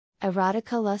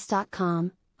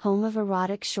Eroticalust.com, home of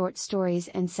erotic short stories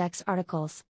and sex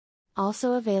articles.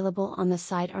 Also available on the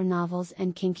site are novels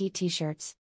and kinky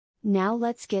t-shirts. Now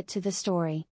let's get to the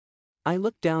story. I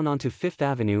looked down onto Fifth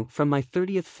Avenue from my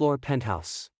 30th floor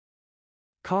penthouse.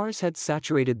 Cars had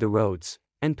saturated the roads,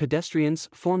 and pedestrians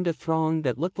formed a throng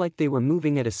that looked like they were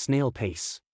moving at a snail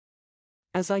pace.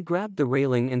 As I grabbed the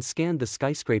railing and scanned the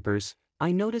skyscrapers,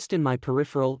 I noticed in my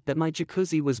peripheral that my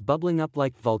jacuzzi was bubbling up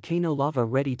like volcano lava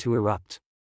ready to erupt.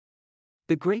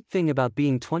 The great thing about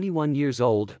being 21 years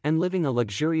old and living a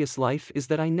luxurious life is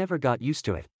that I never got used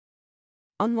to it.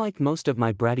 Unlike most of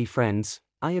my bratty friends,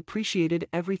 I appreciated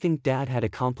everything Dad had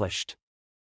accomplished.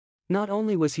 Not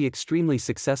only was he extremely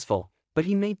successful, but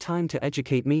he made time to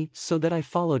educate me so that I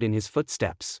followed in his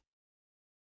footsteps.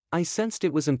 I sensed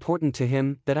it was important to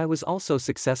him that I was also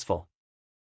successful.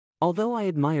 Although I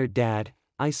admired Dad,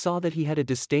 I saw that he had a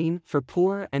disdain for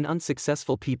poor and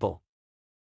unsuccessful people.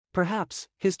 Perhaps,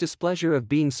 his displeasure of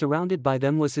being surrounded by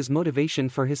them was his motivation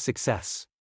for his success.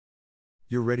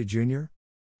 "You're ready, Junior?"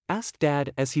 asked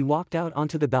Dad as he walked out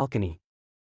onto the balcony.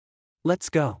 "Let's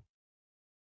go."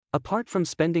 Apart from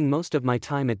spending most of my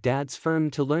time at Dad's firm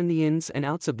to learn the ins and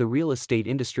outs of the real estate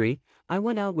industry, I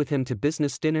went out with him to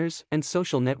business dinners and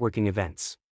social networking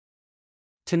events.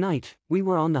 Tonight, we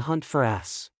were on the hunt for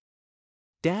ass.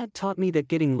 Dad taught me that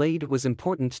getting laid was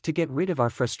important to get rid of our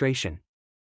frustration.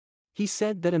 He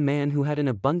said that a man who had an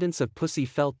abundance of pussy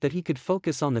felt that he could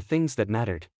focus on the things that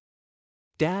mattered.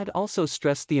 Dad also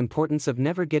stressed the importance of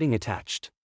never getting attached.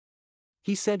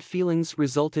 He said feelings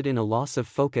resulted in a loss of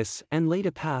focus and laid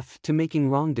a path to making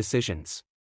wrong decisions.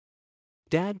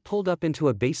 Dad pulled up into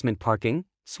a basement parking,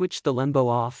 switched the lembo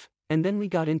off, and then we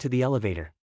got into the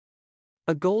elevator.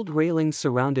 A gold railing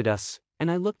surrounded us,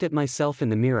 and I looked at myself in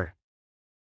the mirror.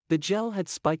 The gel had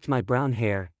spiked my brown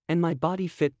hair, and my body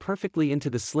fit perfectly into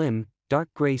the slim, dark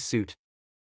gray suit.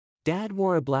 Dad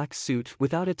wore a black suit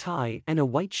without a tie and a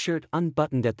white shirt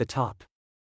unbuttoned at the top.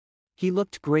 He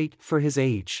looked great for his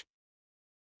age.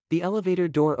 The elevator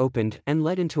door opened and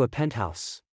led into a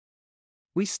penthouse.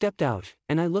 We stepped out,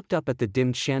 and I looked up at the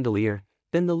dimmed chandelier,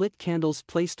 then the lit candles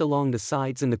placed along the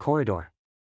sides in the corridor.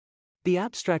 The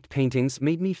abstract paintings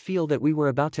made me feel that we were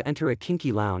about to enter a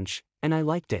kinky lounge, and I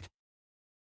liked it.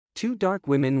 Two dark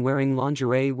women wearing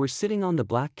lingerie were sitting on the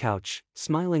black couch,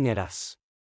 smiling at us.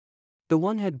 The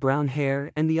one had brown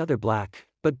hair and the other black,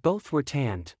 but both were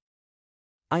tanned.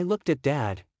 I looked at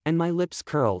Dad, and my lips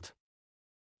curled.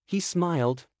 He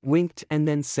smiled, winked, and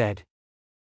then said,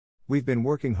 "We've been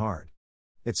working hard.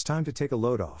 It's time to take a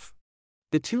load off."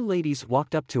 The two ladies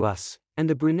walked up to us, and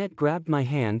the brunette grabbed my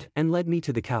hand and led me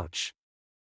to the couch.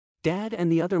 Dad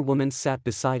and the other woman sat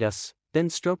beside us, then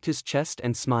stroked his chest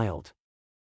and smiled.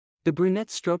 The brunette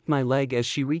stroked my leg as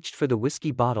she reached for the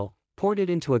whiskey bottle, poured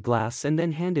it into a glass and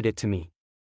then handed it to me.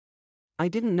 I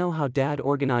didn't know how Dad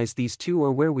organized these two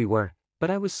or where we were,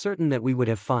 but I was certain that we would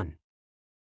have fun.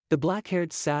 The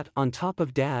black-haired sat on top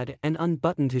of Dad and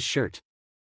unbuttoned his shirt.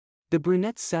 The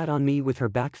brunette sat on me with her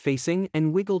back facing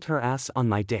and wiggled her ass on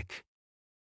my dick.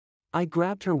 I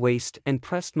grabbed her waist and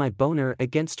pressed my boner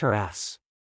against her ass.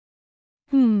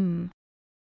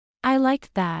 I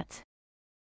liked that.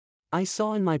 I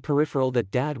saw in my peripheral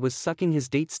that Dad was sucking his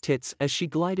date's tits as she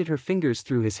glided her fingers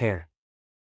through his hair.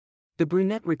 The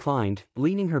brunette reclined,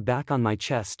 leaning her back on my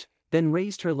chest, then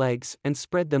raised her legs and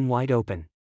spread them wide open.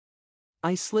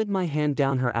 I slid my hand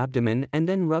down her abdomen and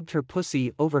then rubbed her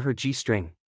pussy over her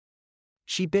G-string.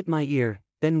 She bit my ear,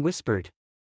 then whispered,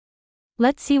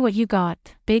 "Let's see what you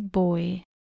got, big boy."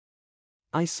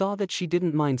 I saw that she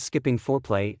didn't mind skipping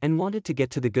foreplay and wanted to get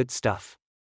to the good stuff.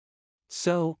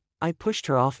 So, I pushed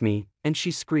her off me, and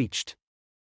she screeched.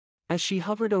 As she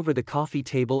hovered over the coffee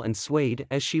table and swayed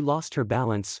as she lost her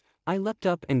balance, I leapt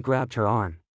up and grabbed her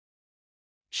arm.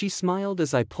 She smiled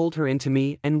as I pulled her into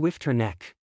me and whiffed her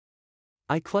neck.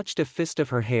 I clutched a fist of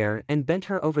her hair and bent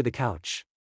her over the couch.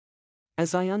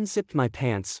 As I unzipped my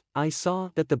pants, I saw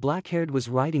that the black-haired was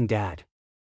riding Dad.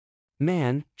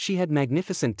 Man, she had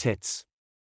magnificent tits.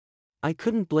 I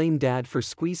couldn't blame Dad for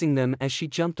squeezing them as she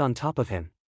jumped on top of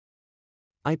him.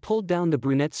 I pulled down the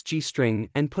brunette's G-string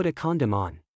and put a condom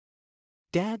on.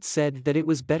 Dad said that it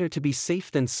was better to be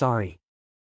safe than sorry.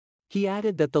 He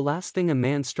added that the last thing a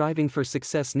man striving for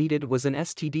success needed was an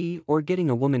STD or getting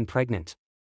a woman pregnant.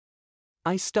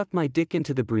 I stuck my dick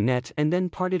into the brunette and then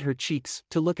parted her cheeks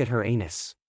to look at her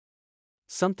anus.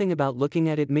 Something about looking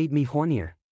at it made me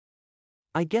hornier.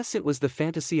 I guess it was the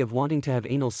fantasy of wanting to have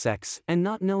anal sex and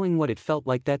not knowing what it felt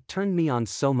like that turned me on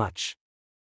so much.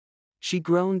 She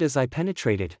groaned as I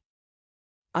penetrated.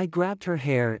 I grabbed her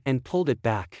hair and pulled it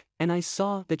back, and I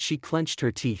saw that she clenched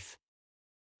her teeth.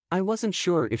 I wasn't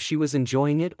sure if she was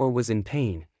enjoying it or was in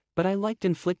pain, but I liked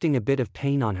inflicting a bit of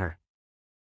pain on her.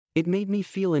 It made me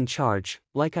feel in charge,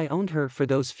 like I owned her for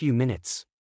those few minutes.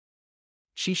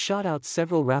 She shot out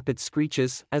several rapid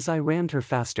screeches as I rammed her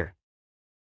faster.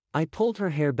 I pulled her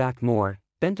hair back more,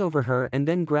 bent over her and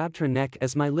then grabbed her neck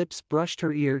as my lips brushed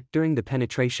her ear during the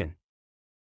penetration.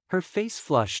 Her face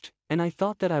flushed, and I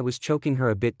thought that I was choking her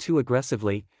a bit too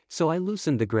aggressively, so I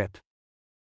loosened the grip.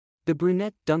 The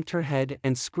brunette dunked her head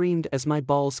and screamed as my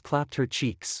balls clapped her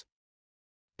cheeks.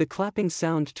 The clapping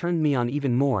sound turned me on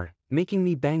even more, making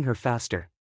me bang her faster.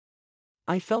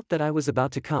 I felt that I was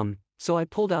about to come, so I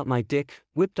pulled out my dick,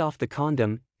 whipped off the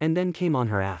condom, and then came on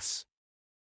her ass.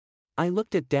 I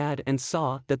looked at Dad and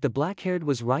saw that the black-haired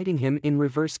was riding him in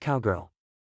reverse cowgirl.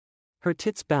 Her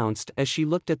tits bounced as she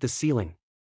looked at the ceiling.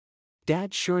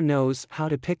 Dad sure knows how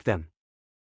to pick them.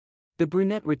 The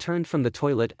brunette returned from the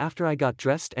toilet after I got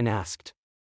dressed and asked,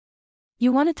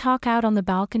 You want to talk out on the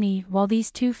balcony while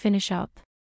these two finish up?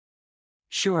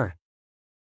 Sure.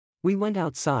 We went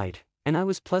outside, and I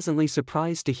was pleasantly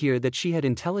surprised to hear that she had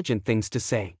intelligent things to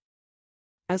say.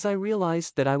 As I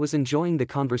realized that I was enjoying the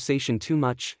conversation too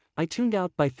much, I tuned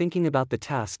out by thinking about the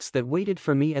tasks that waited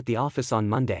for me at the office on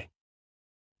Monday.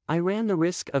 I ran the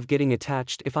risk of getting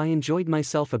attached if I enjoyed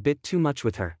myself a bit too much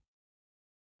with her.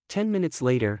 10 minutes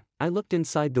later, I looked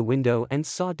inside the window and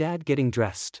saw Dad getting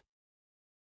dressed.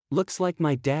 Looks like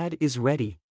my dad is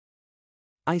ready,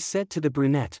 I said to the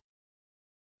brunette.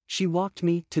 She walked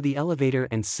me to the elevator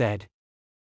and said,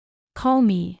 Call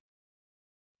me.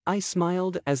 I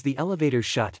smiled as the elevator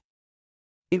shut.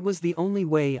 It was the only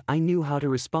way I knew how to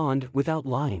respond without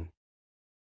lying.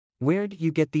 Where'd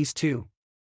you get these two?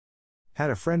 Had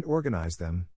a friend organize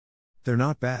them. They're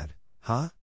not bad, huh?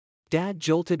 Dad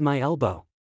jolted my elbow.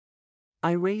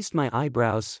 I raised my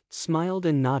eyebrows, smiled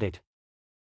and nodded.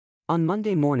 On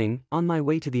Monday morning, on my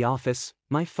way to the office,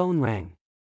 my phone rang.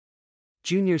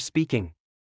 Junior speaking.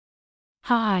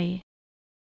 Hi.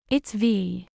 It's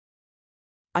V.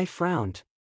 I frowned.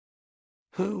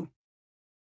 Who?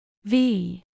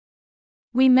 V.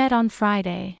 We met on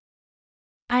Friday.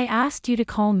 I asked you to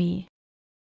call me.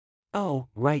 Oh,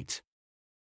 right.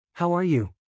 How are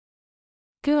you?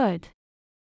 Good.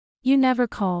 You never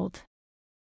called.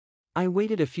 I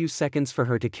waited a few seconds for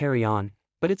her to carry on,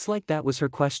 but it's like that was her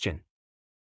question.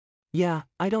 Yeah,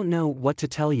 I don't know what to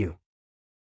tell you.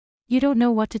 You don't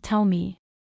know what to tell me.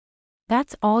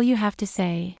 That's all you have to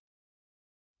say.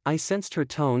 I sensed her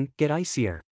tone get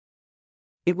icier.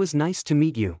 It was nice to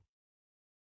meet you.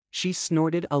 She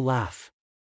snorted a laugh.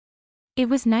 It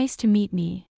was nice to meet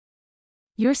me.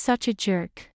 You're such a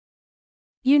jerk.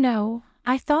 You know,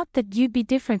 I thought that you'd be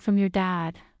different from your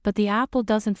dad, but the apple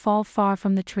doesn't fall far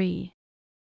from the tree.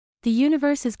 The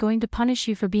universe is going to punish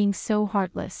you for being so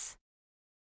heartless.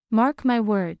 Mark my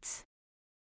words.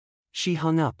 She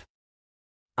hung up.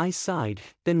 I sighed,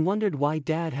 then wondered why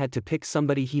Dad had to pick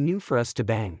somebody he knew for us to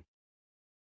bang.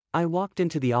 I walked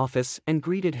into the office and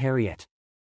greeted Harriet.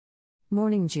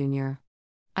 Morning, Junior.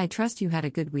 I trust you had a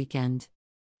good weekend.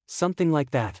 Something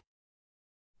like that.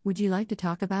 Would you like to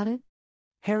talk about it?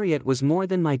 Harriet was more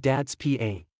than my dad's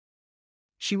PA.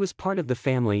 She was part of the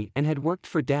family and had worked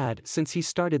for Dad since he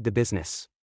started the business.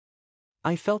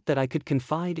 I felt that I could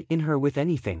confide in her with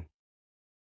anything.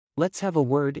 Let's have a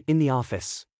word in the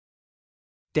office.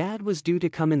 Dad was due to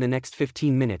come in the next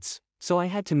 15 minutes, so I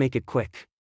had to make it quick.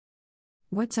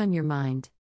 What's on your mind?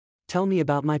 Tell me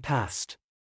about my past.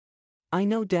 I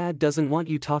know Dad doesn't want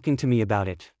you talking to me about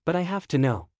it, but I have to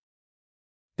know.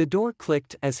 The door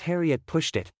clicked as Harriet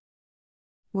pushed it.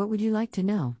 What would you like to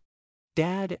know?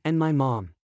 Dad and my mom.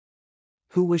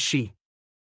 Who was she?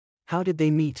 How did they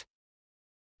meet?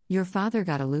 Your father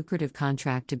got a lucrative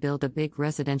contract to build a big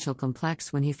residential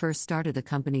complex when he first started the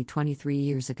company 23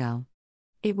 years ago.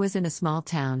 It was in a small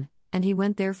town, and he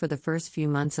went there for the first few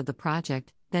months of the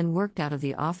project, then worked out of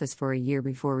the office for a year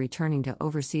before returning to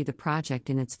oversee the project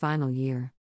in its final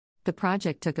year. The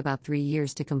project took about 3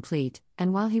 years to complete,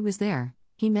 and while he was there,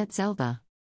 he met Zelda.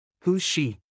 Who's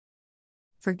she?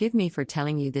 Forgive me for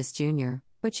telling you this, Junior,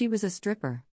 but she was a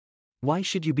stripper. Why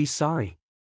should you be sorry?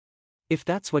 If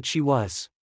that's what she was.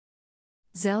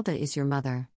 Zelda is your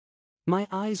mother. My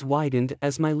eyes widened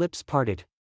as my lips parted.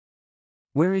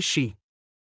 Where is she?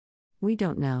 We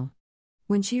don't know.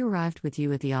 When she arrived with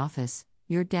you at the office,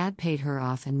 your dad paid her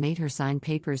off and made her sign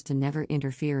papers to never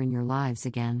interfere in your lives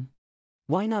again.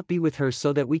 Why not be with her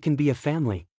so that we can be a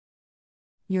family?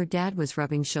 Your dad was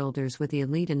rubbing shoulders with the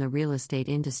elite in the real estate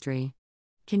industry.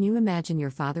 Can you imagine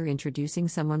your father introducing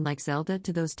someone like Zelda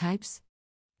to those types?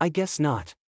 I guess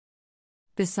not.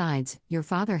 Besides, your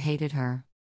father hated her.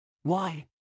 Why?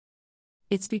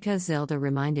 It's because Zelda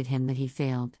reminded him that he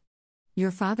failed.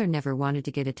 Your father never wanted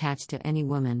to get attached to any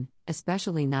woman,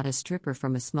 especially not a stripper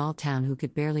from a small town who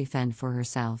could barely fend for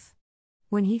herself.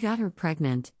 When he got her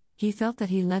pregnant, he felt that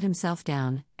he let himself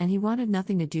down, and he wanted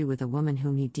nothing to do with a woman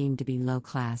whom he deemed to be low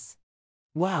class.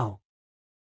 Wow.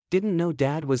 Didn't know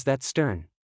Dad was that stern.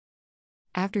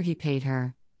 After he paid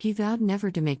her, he vowed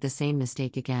never to make the same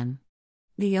mistake again.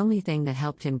 The only thing that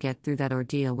helped him get through that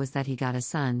ordeal was that he got a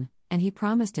son, and he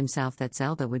promised himself that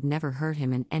Zelda would never hurt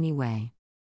him in any way.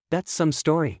 That's some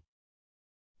story.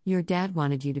 Your dad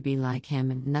wanted you to be like him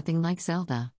and nothing like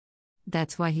Zelda.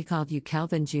 That's why he called you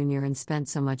Kelvin Jr. and spent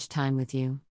so much time with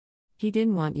you. He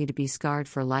didn't want you to be scarred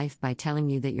for life by telling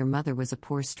you that your mother was a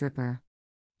poor stripper.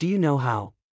 Do you know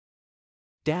how?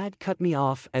 Dad cut me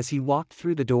off as he walked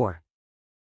through the door.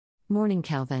 Morning,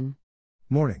 Kelvin.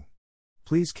 Morning.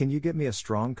 Please, can you get me a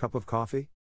strong cup of coffee?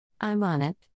 I'm on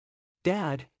it.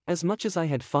 Dad, as much as I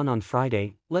had fun on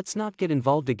Friday, let's not get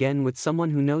involved again with someone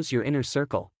who knows your inner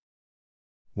circle.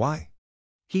 Why?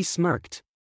 He smirked.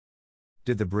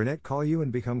 Did the brunette call you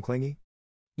and become clingy?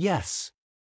 Yes.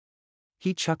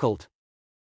 He chuckled.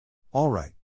 All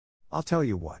right. I'll tell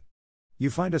you what. You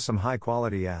find us some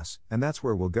high-quality ass, and that's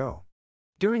where we'll go.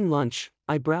 During lunch,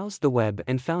 I browsed the web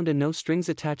and found a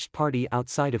no-strings-attached party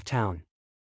outside of town.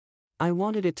 I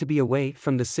wanted it to be away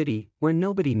from the city, where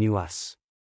nobody knew us.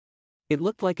 It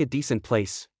looked like a decent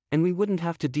place, and we wouldn't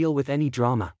have to deal with any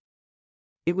drama.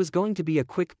 It was going to be a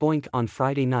quick boink on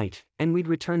Friday night, and we'd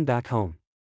return back home.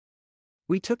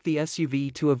 We took the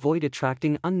SUV to avoid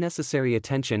attracting unnecessary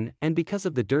attention and because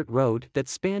of the dirt road that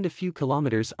spanned a few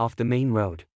kilometers off the main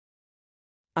road.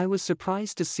 I was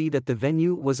surprised to see that the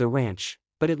venue was a ranch,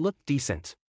 but it looked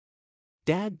decent.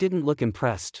 Dad didn't look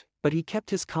impressed, but he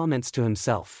kept his comments to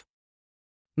himself.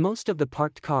 Most of the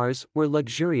parked cars were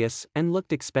luxurious and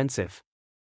looked expensive.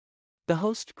 The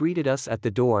host greeted us at the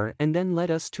door and then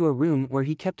led us to a room where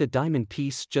he kept a diamond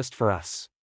piece just for us.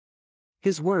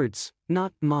 His words,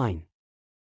 not mine.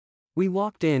 We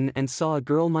walked in and saw a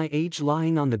girl my age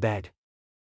lying on the bed.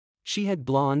 She had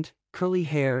blonde, curly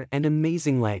hair and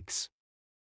amazing legs.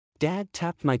 Dad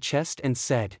tapped my chest and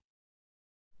said,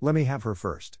 Let me have her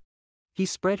first. He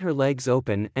spread her legs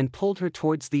open and pulled her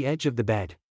towards the edge of the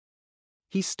bed.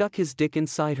 He stuck his dick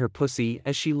inside her pussy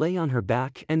as she lay on her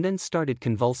back and then started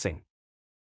convulsing.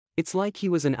 It's like he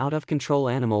was an out-of-control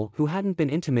animal who hadn't been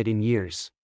intimate in years.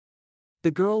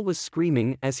 The girl was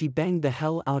screaming as he banged the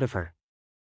hell out of her.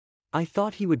 I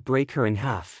thought he would break her in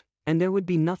half, and there would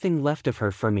be nothing left of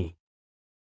her for me.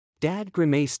 Dad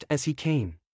grimaced as he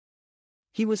came.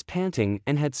 He was panting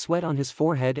and had sweat on his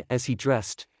forehead as he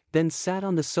dressed, then sat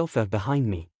on the sofa behind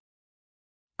me.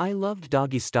 I loved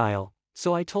doggy style,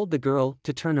 so I told the girl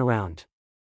to turn around.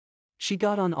 She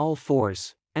got on all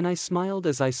fours, and I smiled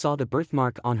as I saw the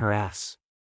birthmark on her ass.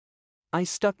 I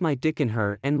stuck my dick in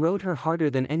her and rode her harder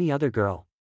than any other girl.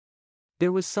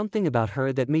 There was something about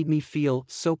her that made me feel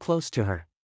so close to her.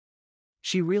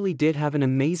 She really did have an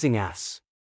amazing ass.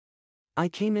 I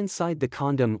came inside the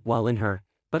condom while in her,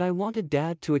 but I wanted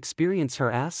Dad to experience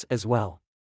her ass as well.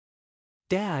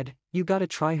 Dad, you gotta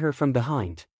try her from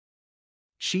behind.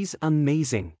 She's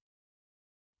amazing.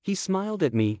 He smiled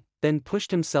at me, then pushed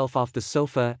himself off the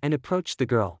sofa and approached the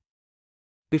girl.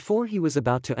 Before he was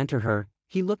about to enter her,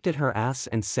 he looked at her ass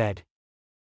and said,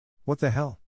 What the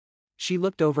hell? She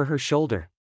looked over her shoulder.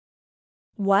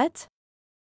 What?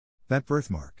 That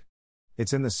birthmark.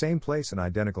 It's in the same place and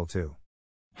identical too.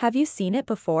 Have you seen it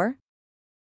before?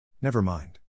 Never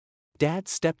mind. Dad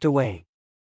stepped away.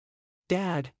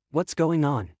 Dad, what's going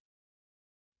on?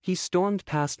 He stormed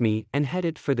past me and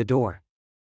headed for the door.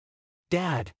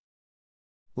 Dad!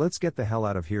 Let's get the hell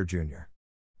out of here, Junior.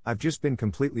 I've just been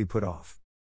completely put off.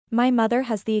 My mother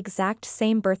has the exact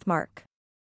same birthmark.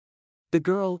 The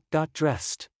girl got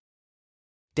dressed.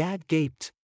 Dad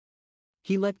gaped.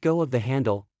 He let go of the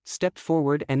handle, stepped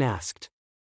forward and asked,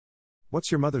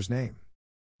 What's your mother's name?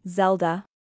 Zelda.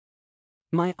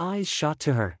 My eyes shot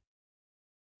to her.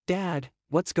 Dad,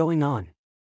 what's going on?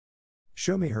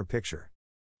 Show me her picture.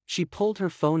 She pulled her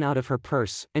phone out of her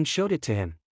purse and showed it to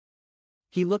him.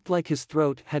 He looked like his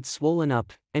throat had swollen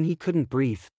up, and he couldn't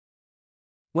breathe.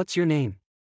 What's your name?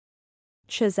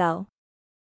 Chiselle.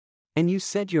 And you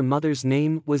said your mother's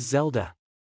name was Zelda.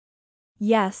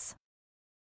 Yes.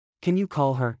 Can you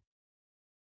call her?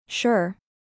 Sure.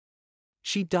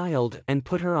 She dialed and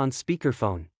put her on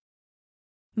speakerphone.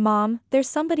 Mom, there's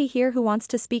somebody here who wants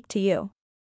to speak to you.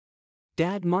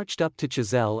 Dad marched up to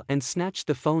Chiselle and snatched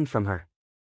the phone from her.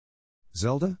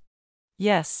 Zelda?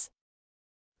 Yes.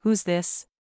 Who's this?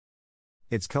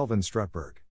 It's Kelvin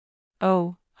Strutberg.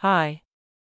 Oh, hi.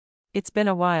 It's been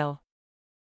a while.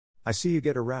 I see you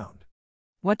get around.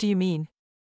 What do you mean?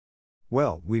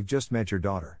 Well, we've just met your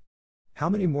daughter. How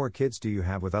many more kids do you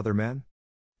have with other men?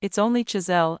 It's only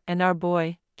Giselle and our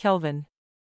boy, Kelvin.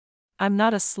 I'm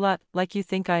not a slut like you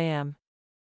think I am.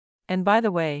 And by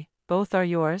the way, both are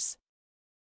yours?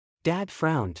 Dad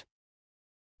frowned.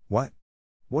 What?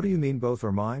 What do you mean both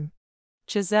are mine?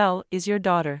 Giselle is your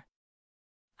daughter.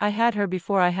 I had her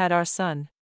before I had our son.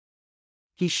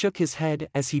 He shook his head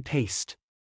as he paced.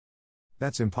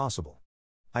 That's impossible.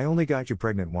 I only got you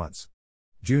pregnant once.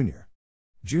 Junior.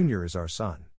 Junior is our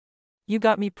son. You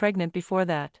got me pregnant before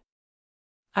that.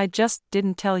 I just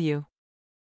didn't tell you.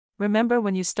 Remember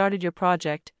when you started your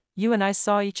project, you and I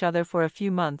saw each other for a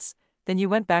few months, then you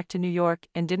went back to New York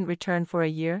and didn't return for a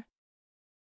year?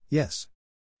 Yes.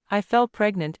 I fell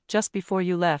pregnant just before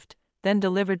you left, then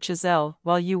delivered Giselle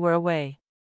while you were away.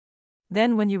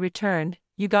 Then when you returned,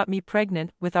 you got me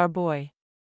pregnant with our boy.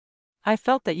 I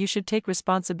felt that you should take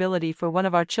responsibility for one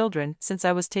of our children since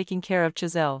I was taking care of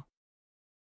Giselle.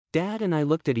 Dad and I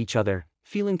looked at each other,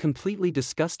 feeling completely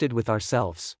disgusted with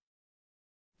ourselves.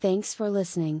 Thanks for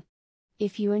listening.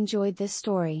 If you enjoyed this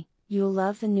story, you'll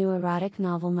love the new erotic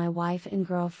novel My Wife and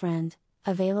Girlfriend,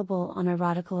 available on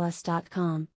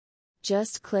eroticalus.com.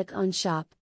 Just click on Shop.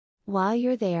 While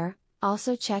you're there,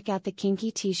 also check out the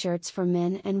kinky t-shirts for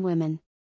men and women.